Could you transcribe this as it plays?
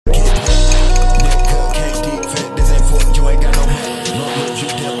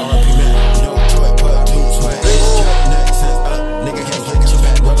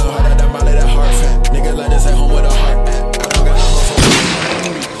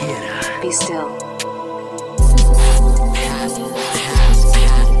be still.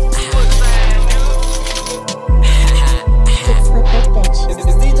 It's slipbrick, bitch.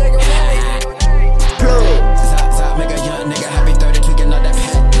 It's DJ Gren8de. Zop, make a young nigga happy 30, tweaking all that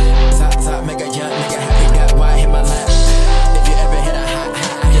pat. Zop, make a young nigga happy, got why hit my lap. If you ever hit a hot,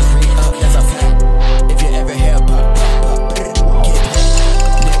 I just re-up, that's a fact. If you ever hear a pop, get packed.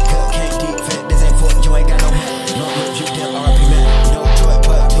 Nigga can't deep fit, this ain't for you ain't got no hat. No rich, you dip RP man, no joy,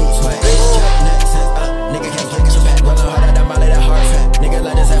 but two swag. Chuck neck sense up, nigga can't kick some back. Running hard at that molly, that hard fat. Nigga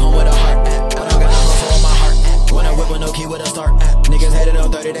like this at home with a heart at. I don't got no hustle on my heart at. When I whip with no key with a start at. Niggas hated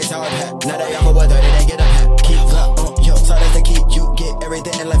on 30, they sour pat. Now they offer what 30, they get a pat. Keep up on yo, so that's the key. You get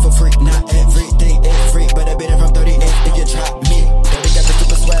everything in life for free. Not everything is free, but I beat it from 38 if you try me. 30 got the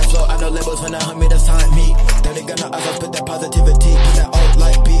super swag flow, I know labels when I hunt me to sign me. 30 gonna also put that positivity, put that old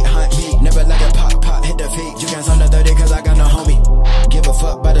light behind me. Never let it pop, hit the feet. You can't sound the 30 cause I got no homie.